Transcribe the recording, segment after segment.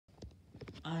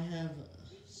I have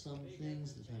some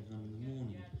things that I've done in the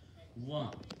morning.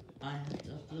 One, I had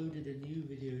uploaded a new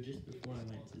video just before I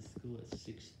went to school at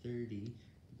 6:30,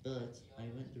 but I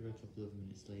went there a couple of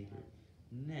minutes later.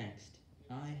 Next,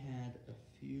 I had a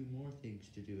few more things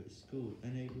to do at school,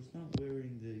 and I was not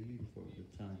wearing the uniform at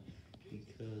the time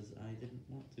because I didn't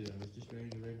want to. I was just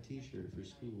wearing a red t-shirt for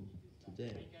school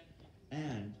today.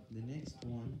 And the next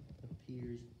one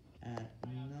appears at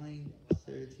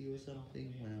 9:30 or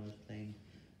something when I was playing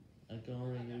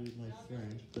Agario with my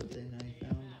friend, but then I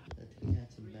found that he had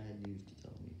some bad news to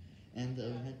tell me, and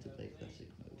I had to play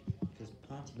classic mode, because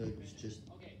party mode was just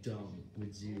dumb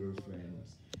with zero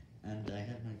frames, and I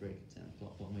had my break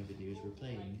example what my videos were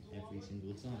playing every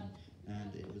single time,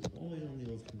 and it was always on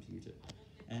the old computer,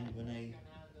 and when I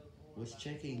was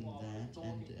checking that,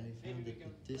 and I found that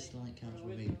the dislike counts were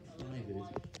made private,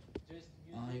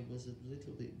 I was a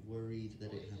little bit worried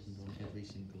that it happened on every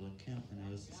single account, and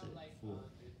I also said it before.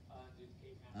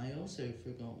 I also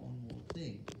forgot one more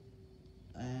thing,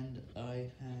 and I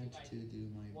had to do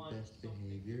my best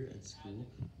behavior at school,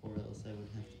 or else I would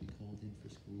have to be called in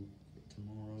for school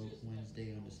tomorrow,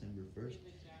 Wednesday on December 1st,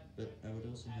 but I would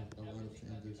also have a lot of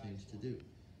other things to do,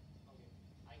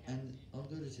 and I'll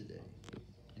go to today.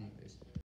 Anyways.